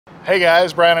Hey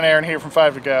guys, Brian and Aaron here from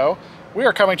 5 to Go. We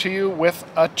are coming to you with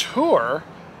a tour,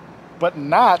 but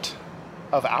not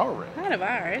of our rig. Not of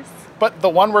ours. But the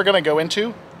one we're going to go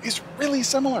into is really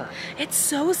similar. It's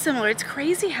so similar. It's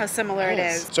crazy how similar it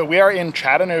is. So we are in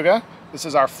Chattanooga. This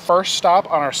is our first stop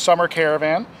on our summer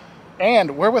caravan.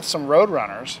 And we're with some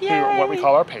Roadrunners, who are what we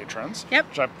call our patrons. Yep.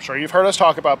 Which I'm sure you've heard us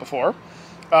talk about before.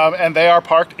 And they are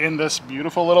parked in this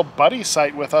beautiful little buddy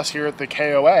site with us here at the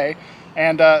KOA.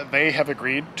 And they have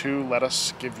agreed to let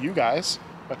us give you guys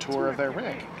a tour of their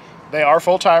rig. They are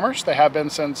full-timers. They have been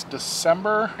since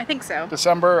December. I think so.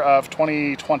 December of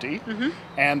 2020. Mm-hmm.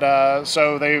 And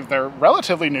so they're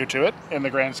relatively new to it in the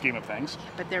grand scheme of things.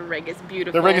 But their rig is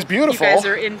beautiful. Their rig is beautiful. You guys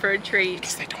are in for a treat.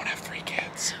 Because they don't have 3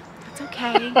 kids. It's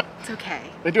okay. It's okay.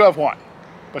 They do have 1,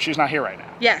 but she's not here right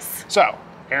now. Yes. So,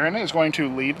 Aaron is going to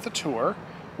lead the tour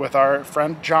with our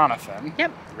friend Jonathan.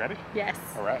 Yep. You ready? Yes.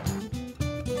 All right.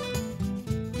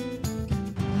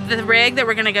 The rig that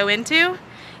we're going to go into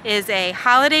is a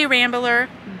Holiday Rambler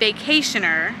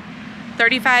Vacationer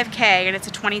 35K, and it's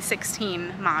a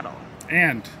 2016 model.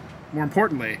 And, more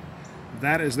importantly,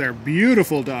 that is their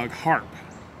beautiful dog, Harp.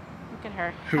 Look at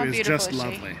her. Who How is beautiful just is she?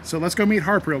 lovely. So let's go meet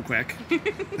Harp real quick.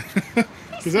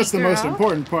 Because that's the most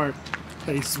important part.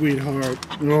 Hey, sweetheart.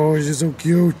 Oh, she's so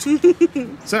cute.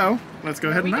 So, let's go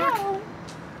ahead and knock.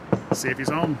 See if he's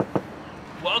home.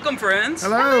 Welcome, friends.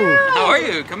 Hello. How are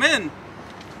you? Come in.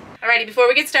 Alrighty, before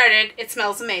we get started, it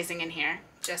smells amazing in here,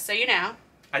 just so you know.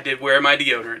 I did wear my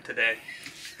deodorant today.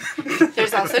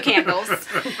 There's also candles.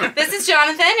 This is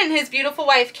Jonathan and his beautiful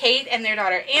wife, Kate, and their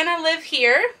daughter, Anna, live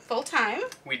here full-time.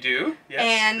 We do, yes.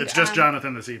 And It's just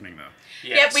Jonathan this evening, though.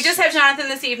 Yes. Yep, we just have Jonathan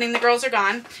this evening. The girls are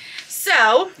gone. So,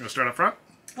 You want to start up front?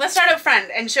 let's start up front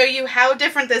and show you how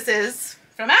different this is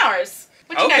from ours.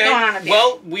 What you got going on up here?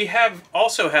 Well, we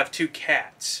also have 2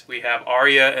 cats. We have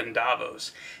Arya and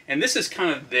Davos. And this is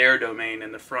kind of their domain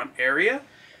in the front area.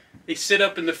 They sit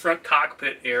up in the front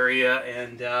cockpit area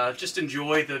and just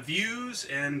enjoy the views,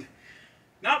 and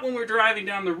not when we're driving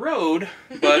down the road,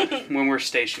 but when we're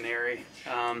stationary.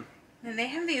 And they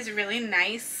have these really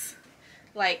nice,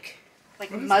 like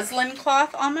muslin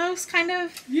cloth almost kind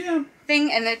of thing,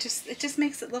 and it just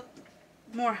makes it look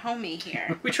more homey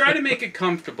here. We try to make it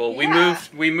comfortable. Yeah.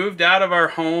 We moved out of our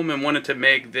home and wanted to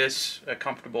make this a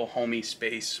comfortable, homey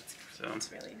space. So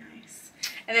it's really nice.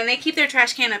 And then they keep their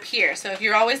trash can up here. So if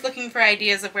you're always looking for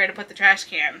ideas of where to put the trash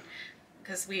can,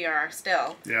 because we are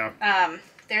still,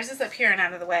 theirs is up here and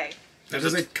out of the way. This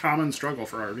is a common struggle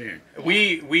for RVing.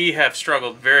 We have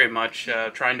struggled very much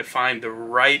trying to find the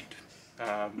right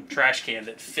trash can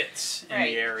that fits in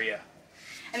the area.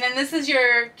 And then this is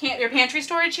your pantry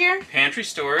storage here? Pantry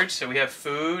storage, so we have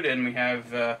food and we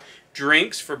have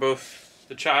drinks for both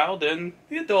the child and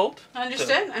the adult.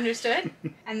 Understood, understood.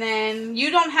 And then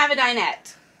you don't have a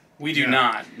dinette. We do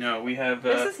not. No, we have...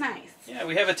 this is nice. Yeah,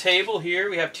 we have a table here,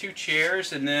 we have 2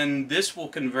 chairs, and then this will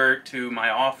convert to my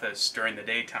office during the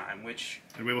daytime, which...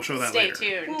 And we will show that later. later.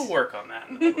 Stay tuned. We'll work on that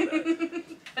in a little bit.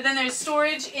 But then there's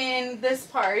storage in this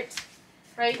part.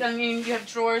 Right? I mean, you have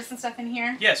drawers and stuff in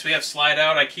here? Yes, we have slide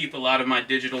out. I keep a lot of my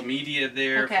digital media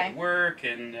there for work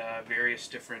and various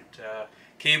different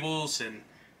cables and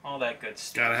all that good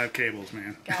stuff. Gotta have cables,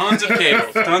 man. Tons of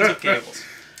cables, tons of cables.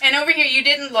 And over here, you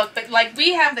didn't look, but like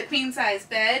we have the queen size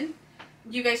bed.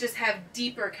 You guys just have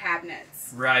deeper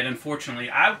cabinets. Right,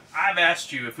 unfortunately. I've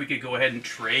asked you if we could go ahead and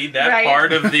trade that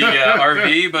part of the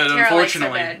RV, but Tara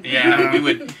unfortunately, we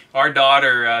would. Our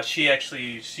daughter,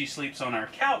 she sleeps on our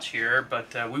couch here,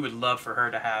 but we would love for her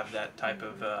to have that type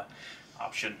of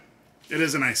option. It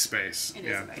is a nice space. It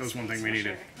is a nice that was one thing we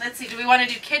needed. Sure. Let's see, do we want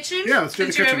to do kitchen? Yeah, let's do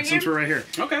the kitchen since we're right here.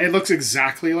 Okay. It looks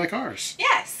exactly like ours.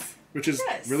 Yes. Which is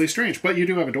really strange, but you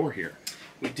do have a door here.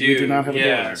 We do. You do not have a door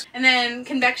there. And then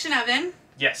convection oven.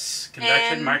 Yes,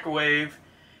 convection, microwave.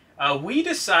 We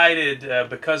decided,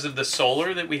 because of the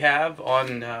solar that we have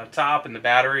on top and the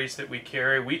batteries that we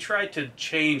carry, we tried to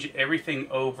change everything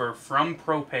over from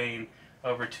propane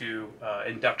over to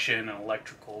induction and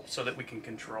electrical so that we can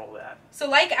control that. So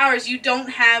like ours, you don't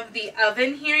have the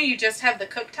oven here, you just have the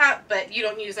cooktop, but you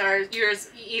don't use yours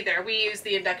either. We use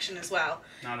the induction as well.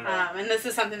 Not at all. And this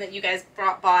is something that you guys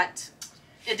bought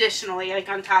additionally, like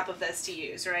on top of this to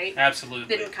use, right?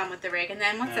 Absolutely. Didn't come with the rig. And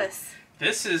then what's this?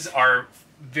 This is our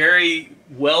very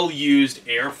well-used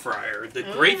air fryer. The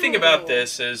great thing about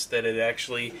this is that it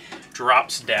actually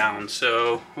drops down.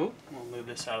 So, we'll move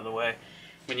this out of the way.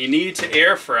 When you need to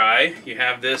air fry, you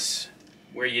have this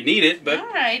where you need it, but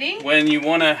when you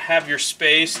want to have your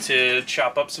space to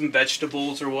chop up some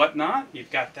vegetables or whatnot,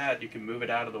 you've got that. You can move it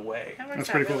out of the way.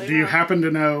 That's pretty cool. Do you happen to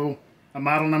know a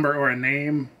model number or a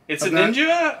name It's a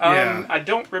Ninja. I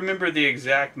don't remember the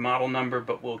exact model number,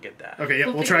 but we'll get that. Okay, yeah,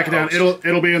 we'll track it down.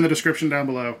 It'll be in the description down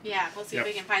below. Yeah, we'll see if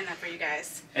we can find that for you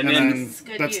guys. And then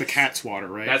that's the cat's water,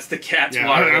 right? That's the cat's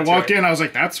water. I walked in, I was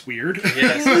like, that's weird.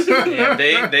 Yes.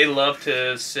 Yeah, they love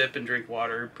to sip and drink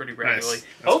water pretty regularly. Nice.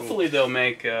 Hopefully they'll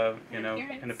make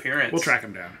an appearance. We'll track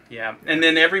them down. Yeah, and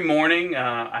then every morning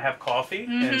I have coffee,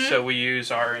 and so we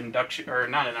use our induction, or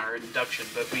not in our induction,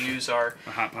 but we use our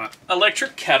hot pot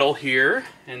electric kettle here,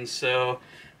 and so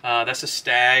that's a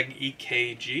Stag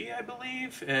EKG, I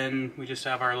believe, and we just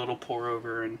have our little pour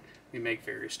over, and we make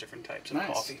various different types of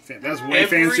coffee. That's way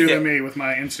fancier than me with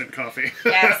my instant coffee.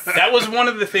 Yes. That was one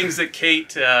of the things that Kate,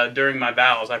 during my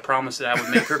vows, I promised that I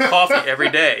would make her coffee every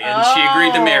day, and she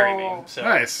agreed to marry me. So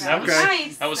nice.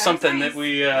 That was something that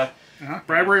we...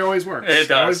 bribery always works. It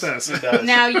does. Always does. It does.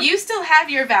 Now, you still have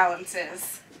your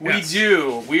balances. We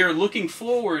do. We are looking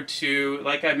forward to,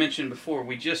 like I mentioned before,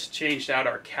 we just changed out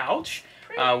our couch.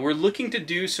 We're looking to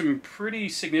do some pretty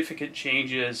significant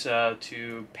changes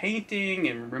to painting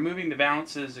and removing the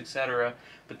valances, etc.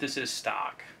 But this is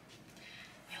stock.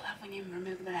 I love when you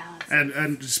remove the valances.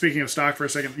 And speaking of stock for a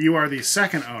second, you are the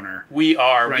second owner. We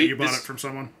are. Right, you bought it from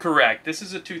someone? Correct. This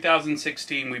is a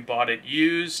 2016. We bought it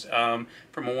used from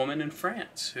a woman in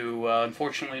France who,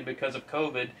 unfortunately, because of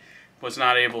COVID, was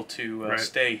not able to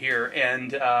stay here.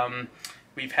 And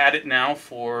we've had it now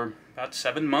for about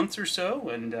 7 months or so,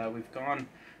 and we've gone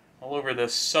all over the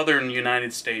southern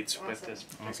United States with this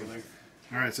particular.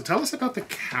 All right, so tell us about the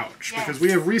couch, because we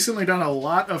have recently done a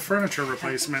lot of furniture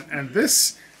replacement, and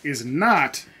this is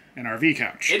not an RV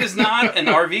couch. It is not an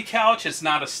RV couch. It's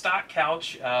not a stock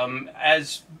couch.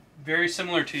 As very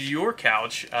similar to your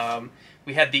couch,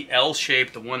 we had the L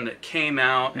shape, the one that came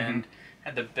out, and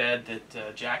had the bed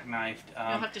that jackknifed.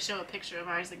 You'll have to show a picture of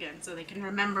ours again so they can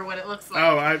remember what it looks like.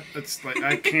 Oh,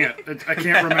 I can't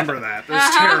remember that.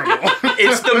 That's terrible.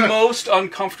 It's the most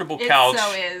uncomfortable couch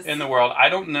in the world. I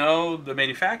don't know the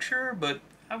manufacturer, but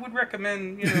I would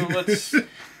recommend, let's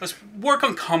work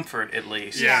on comfort at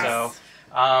least. Yes.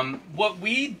 So, what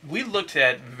we looked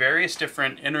at various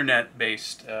different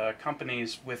internet-based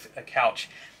companies with a couch.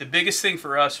 The biggest thing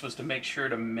for us was to make sure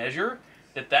to measure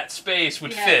that space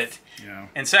would fit,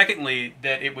 and secondly,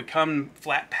 that it would come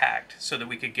flat packed so that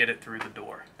we could get it through the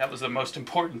door. That was the most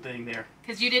important thing there.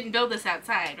 Because you didn't build this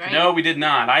outside, right? No, we did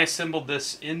not. I assembled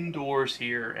this indoors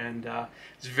here, and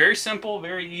it's very simple,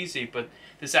 very easy, but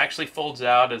this actually folds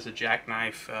out as a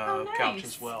jackknife couch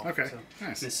as well. Okay, so,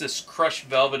 nice. This crushed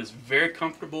velvet is very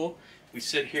comfortable. We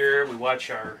sit here, we watch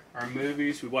our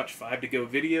movies, we watch 5 to Go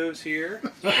videos here.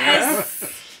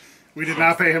 Yes! We did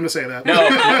not pay him to say that. No,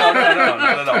 not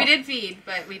at all. We did feed,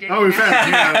 but we didn't. Oh, we fed.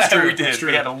 Yeah, that's true. We did. That's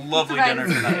true. We had a lovely dinner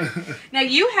tonight. Now,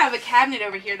 you have a cabinet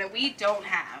over here that we don't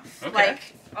have. Okay.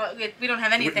 We don't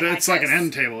have anything It's like an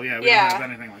end table, yeah. We don't have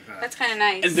anything like that. That's kind of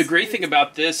nice. And the great thing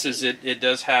about this is it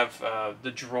does have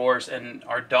the drawers, and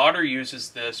our daughter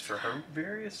uses this for her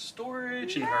various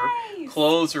storage, and her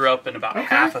clothes are up in about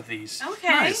half of these. Okay.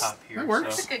 Nice. Top here, that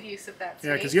works. That's a good use of that space.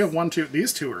 Yeah, because you have one, two.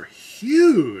 These two are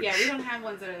huge. Yeah, we don't have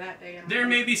ones that are that big. There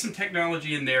may be some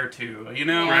technology in there too. You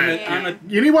need wires. Brian,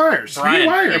 you need wires.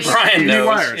 Brian you knows. need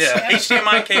wires. Yeah,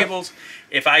 HDMI cables.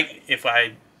 If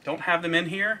I don't have them in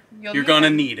here, you're going to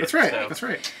need it. That's right. So. That's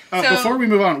right. Before we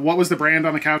move on, what was the brand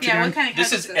on the couch again? What kind of couch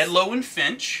this is Edlow and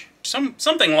Finch.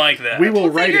 Something like that. We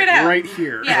will write it right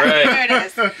here. Yeah, there it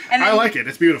is. And then, I like it.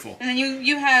 It's beautiful. And then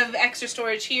you have extra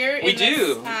storage here. We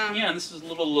do. This is a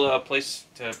little place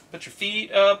to put your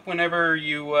feet up whenever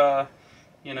you are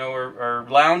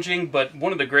lounging. But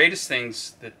one of the greatest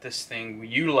things that we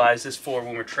utilize this for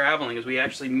when we're traveling is we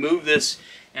actually move this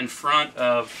in front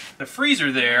of the freezer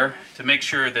there to make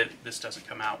sure that this doesn't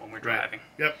come out when we're driving.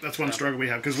 Yep, that's one struggle we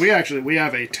have, because we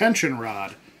have a tension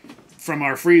rod from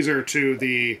our freezer to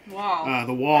the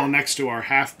wall next to our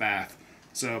half bath.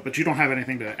 So, but you don't have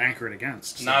anything to anchor it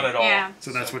against. So. Not at all. Yeah.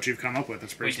 So that's what you've come up with.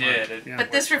 It's pretty smart. We did. Yeah.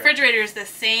 But this refrigerator is the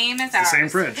same as ours. The same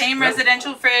fridge. Same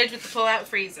residential fridge with the pull-out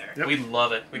freezer. Yep. We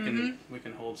love it. We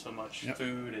can hold so much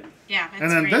food and it's and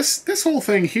then great. this whole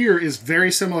thing here is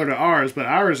very similar to ours, but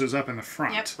ours is up in the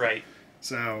front. Yep. Right.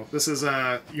 So this is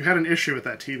you had an issue with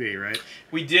that TV, right?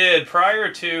 We did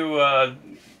prior to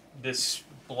this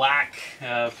black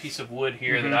piece of wood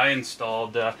here that I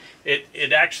installed.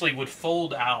 It actually would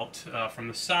fold out from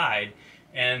the side,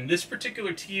 and this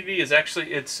particular TV is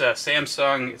actually it's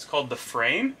Samsung. It's called the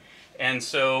Frame, and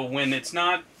so when it's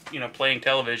not playing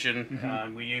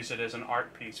television, we use it as an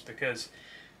art piece because.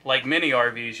 Like many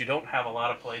RVs, you don't have a lot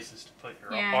of places to put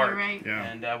your art. You're right. Yeah.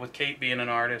 And with Kate being an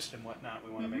artist and whatnot, we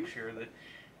want to make sure that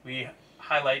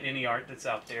highlight any art that's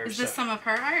out there. Is this some of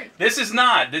her art? This is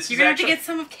not. This You're is gonna actually... have to get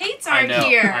some of Kate's art I know,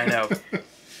 here. I know.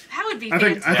 That would be I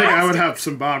think fantastic. I would have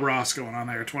some Bob Ross going on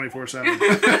there 24/7.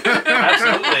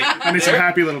 Absolutely. I need some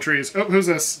happy little trees. Oh, who's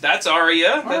this? That's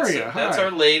Aria. Aria, That's hi.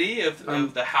 our lady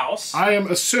of the house. I am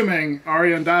assuming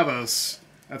Arya and Davos.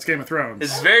 That's Game of Thrones.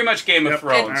 This is very much Game of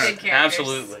Thrones. Good characters.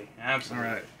 Absolutely. Absolutely.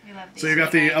 All right. We love these So you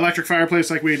got the guys. electric fireplace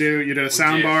like we do. You did a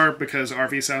sound do. bar because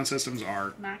RV sound systems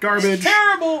are Not garbage.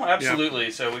 Terrible.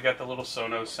 Absolutely. So we got the little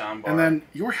Sonos soundbar. And then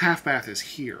your half bath is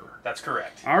here. That's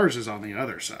correct. Ours is on the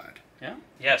other side. Yeah.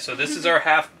 Yeah. So this is our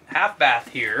half bath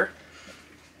here.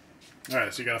 All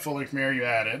right, so you got a full length mirror you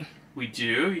added. We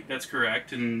do. That's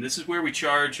correct. And this is where we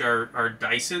charge our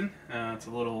Dyson. It's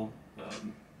a little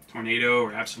Tornado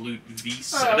or Absolute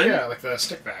V7. Oh yeah, like the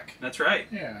stick vac. That's right.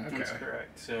 Yeah, okay. That's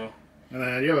correct. So And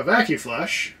then you have a vacuum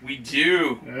flush. we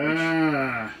do.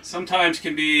 Ah. Sometimes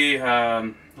can be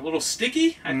a little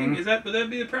sticky. I think would that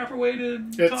be the proper way to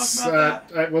It's talk about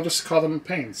that? we'll just call them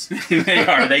pains. They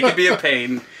are. They can be a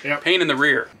pain. Yep. Pain in the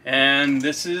rear. And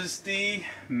this is the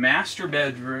master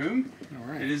bedroom. All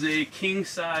right. It is a king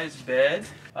size bed.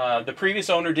 The previous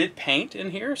owner did paint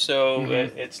in here, so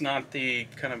it's not the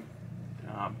kind of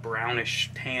brownish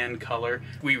tan color.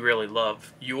 We really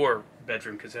love your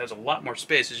bedroom because it has a lot more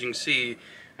space. As you can see,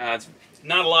 it's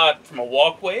not a lot from a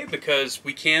walkway because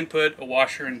we can put a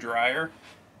washer and dryer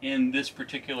in this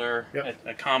particular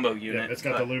a combo unit. Yeah, it's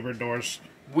got the louvered doors.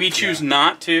 We choose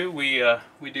not to. We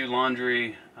do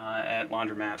laundry at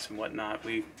laundromats and whatnot.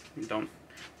 We don't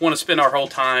want to spend our whole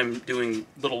time doing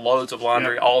little loads of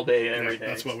laundry all day, every day.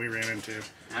 That's what we ran into.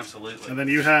 Absolutely. And then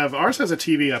you have, ours has a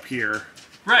TV up here.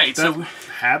 Right. That So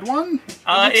had one? It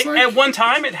looks like? at one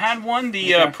time it had one.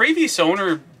 The previous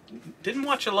owner didn't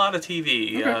watch a lot of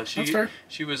TV. Okay, that's fair.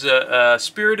 She was a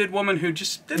spirited woman who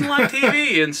just didn't like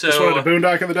TV, and so Just wanted to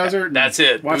boondock in the desert. And that's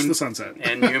it. Watch the sunset.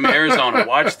 And Yuma, Arizona.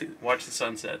 Watch the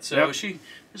sunset. So Yep.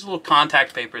 there's a little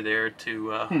contact paper there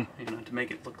to to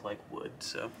make it look like wood.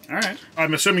 So All right.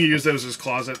 I'm assuming you use those as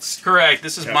closets. correct.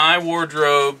 This is my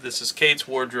wardrobe. This is Kate's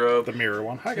wardrobe. The mirror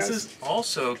one. Hi guys. This is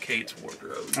also Kate's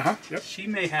wardrobe. Yep. She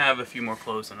may have a few more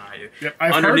clothes than I do. Yep.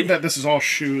 I've heard that this is all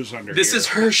shoes under This here. is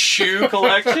her shoe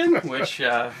collection, which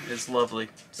is lovely.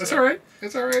 That's So, all right.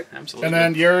 It's all right. Absolutely. And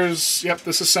then yours, yep,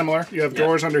 this is similar. You have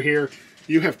drawers under here.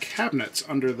 You have cabinets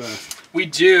under the... we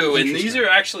do, and these are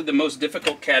actually the most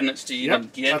difficult cabinets to even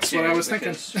get that's to. what I was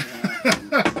because,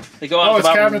 they go out Oh, it's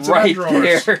about cabinets and right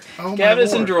drawers. there. Oh, my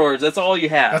Cabinets and Lord. drawers. That's all you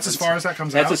have. That's as far as that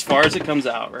comes out? That's as far as it comes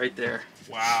out, right there.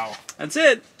 Wow. That's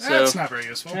it. That's So not very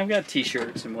useful. I've got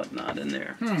T-shirts and whatnot in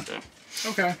there.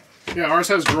 So. Okay. Yeah, ours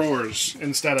has drawers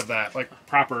instead of that, like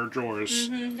proper drawers.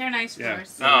 They're nice Yeah.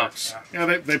 drawers. Oh,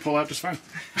 Yeah, they pull out just fine.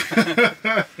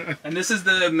 and this is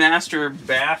the master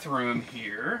bathroom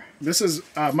here. This is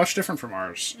much different from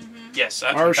ours. Yes,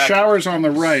 Our in fact, shower's on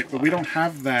the right, but we don't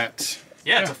have that.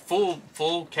 Yeah, it's a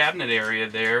full cabinet area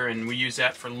there, and we use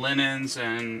that for linens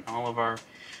and all of our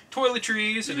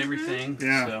toiletries and everything.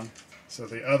 Yeah. So. So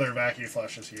the other vacuum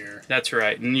flush is here. That's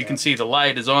right, and you can see the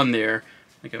light is on there,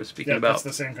 like I was speaking Yeah, about. that's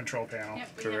the same control panel. Yep,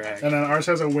 we did Correct. And then ours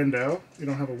has a window. You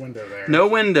don't have a window there. No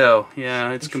window.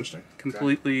 Yeah, it's Interesting.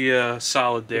 completely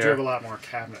solid But you there. have a lot more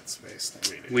cabinet space than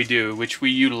we do. We do, which we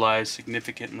utilize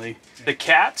significantly. The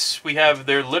cats, we have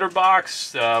their litter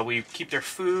box. We keep their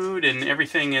food and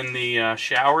everything in the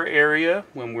shower area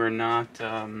when we're not,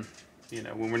 when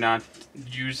we're not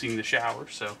using the shower.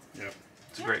 So Yep.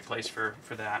 it's a great place for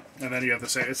that. And then you have the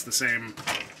same. It's the same,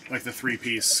 like the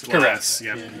three-piece Correct. glass.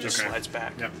 Yep. Yeah, it just Okay. slides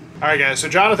back. Yep. All right, guys. So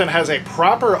Jonathan has a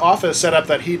proper office setup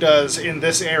that he does in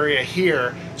this area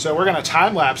here. So we're gonna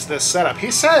time lapse this setup. He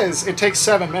says it takes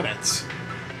 7 minutes.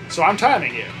 So I'm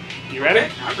timing you. You ready?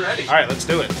 Okay, I'm ready. All right, let's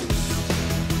do it.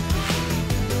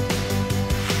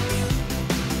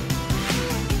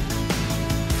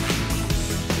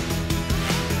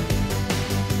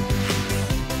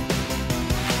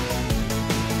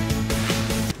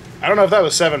 I don't know if that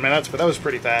was 7 minutes, but that was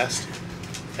pretty fast.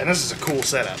 And this is a cool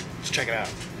setup. Let's check it out.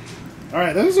 All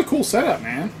right, this is a cool setup,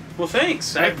 man. Well,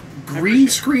 thanks. Like green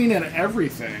screen and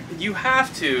everything. You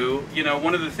have to.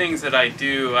 One of the things that I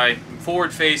do, I'm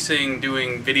forward-facing,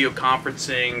 doing video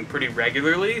conferencing pretty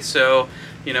regularly. So,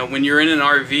 when you're in an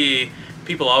RV,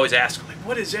 people always ask, like,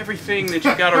 what is everything that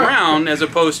you got around, as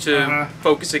opposed to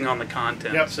focusing on the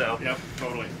content. Yep. So Yep.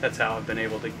 Totally. that's how I've been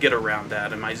able to get around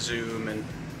that in my Zoom and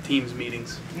Teams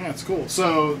meetings. Yeah, it's cool.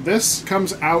 So this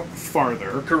comes out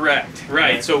farther. Correct.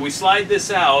 Right. Okay. So we slide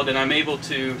this out, and I'm able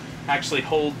to actually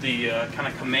hold the kind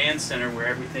of command center where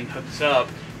everything hooks up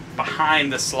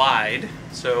behind the slide.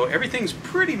 So everything's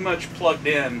pretty much plugged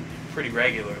in pretty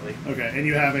regularly. Okay, and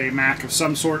you have a Mac of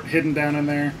some sort hidden down in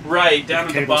there? Right, down at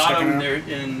the cable sticking bottom out? there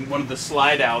in one of the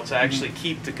slide outs, I actually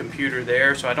keep the computer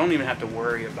there, so I don't even have to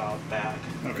worry about that.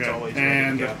 It's Okay, always ready to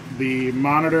and go. the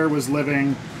monitor was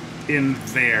living in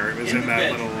there. It was in that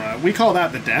bed. little, we call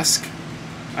that the desk.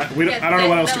 I don't know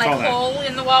what else to call that. hole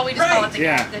in the wall, we just call it the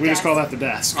Yeah, the we just desk. call that the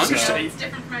desk. So Understood. it's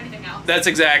different from anything else. That's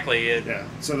exactly it. Yeah,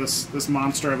 so this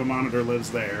monster of a monitor lives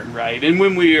there. Right, and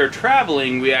when we are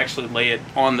traveling, we actually lay it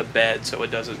on the bed so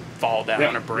it doesn't fall down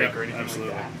Yep, or break yep, or anything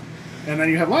absolutely. like that. And then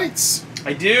you have lights.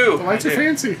 I do. The lights I are do.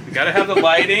 fancy. You got to have the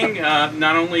lighting,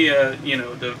 not only you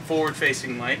know, the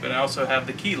forward-facing light, but I also have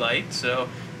the key light, so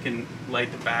you can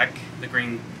light the back, the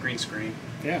green screen.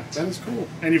 Yeah, that is cool.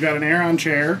 And you've got an Aeron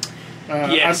chair.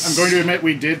 Yes. I'm going to admit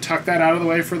we did tuck that out of the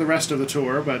way for the rest of the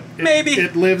tour, but Maybe.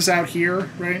 it lives out here,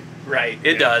 right? Right,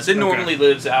 it does. It normally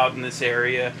lives out in this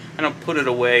area. I don't put it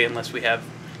away unless we have,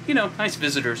 you know, nice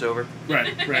visitors over.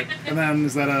 Right. And then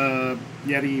is that a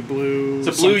Yeti Blue? It's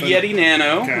a Blue something? Yeti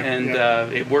Nano, Okay, and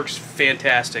yep. it works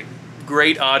fantastic.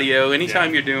 Great audio.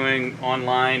 Anytime Yeah. you're doing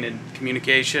online and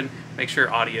communication, make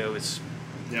sure audio is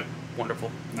Yep.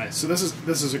 wonderful. Nice. So this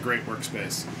is a great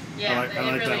workspace. Yeah, I like it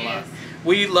that really a lot. is.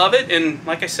 We love it, and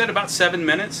like I said, about 7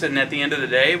 minutes, and at the end of the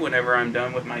day, whenever I'm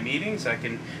done with my meetings, I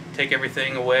can take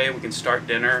everything away, we can start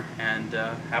dinner, and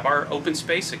have our open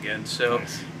space again. So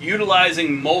Nice.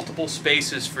 utilizing multiple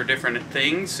spaces for different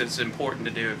things is important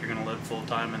to do if you're going to live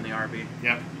full-time in the RV.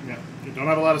 Yep. You don't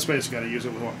have a lot of space. You got to use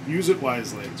it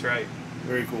wisely. That's right.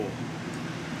 Very cool.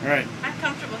 All right. I'm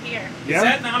comfortable here. Yeah. Is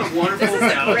that not a wonderful This is a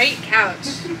couch? great couch.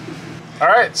 All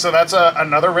right. So that's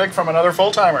another rig from another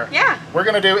full timer. Yeah. We're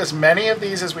going to do as many of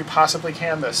these as we possibly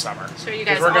can this summer. Show you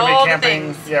 'Cause guys we're gonna all be the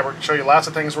camping. things. Yeah, we're going to show you lots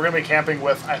of things. We're going to be camping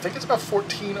with, I think it's about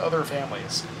 14 other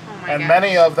families. Oh my And gosh.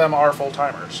 many of them are full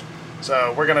timers.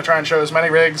 So we're going to try and show as many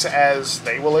rigs as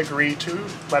they will agree to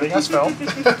letting us film.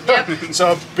 Yep.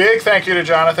 So a big thank you to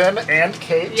Jonathan and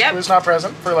Kate, Yep. who's not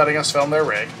present, for letting us film their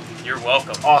rig. You're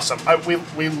welcome. Awesome.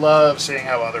 We love seeing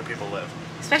how other people live.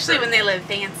 Especially when they live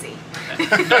fancy.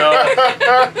 No,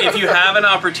 if you have an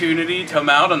opportunity to come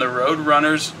out on the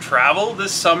Roadrunners travel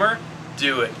this summer,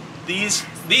 do it. These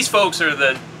folks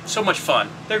are so much fun.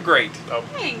 They're great. Oh,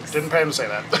 Thanks. didn't pay him to say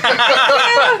that.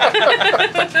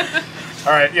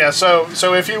 All right, yeah, so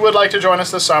if you would like to join us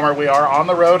this summer, we are on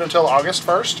the road until August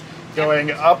 1st,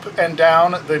 going up and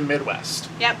down the Midwest.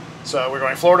 Yep. So we're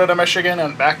going Florida to Michigan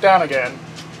and back down again.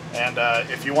 And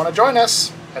if you want to join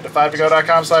us, head to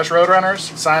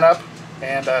 5togo.com/roadrunners, sign up,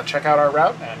 and check out our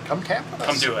route and come camp with us.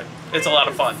 Come do it. It's a lot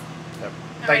of fun. Yep.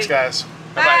 Thanks, Alrighty. guys.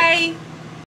 Bye-bye. Bye.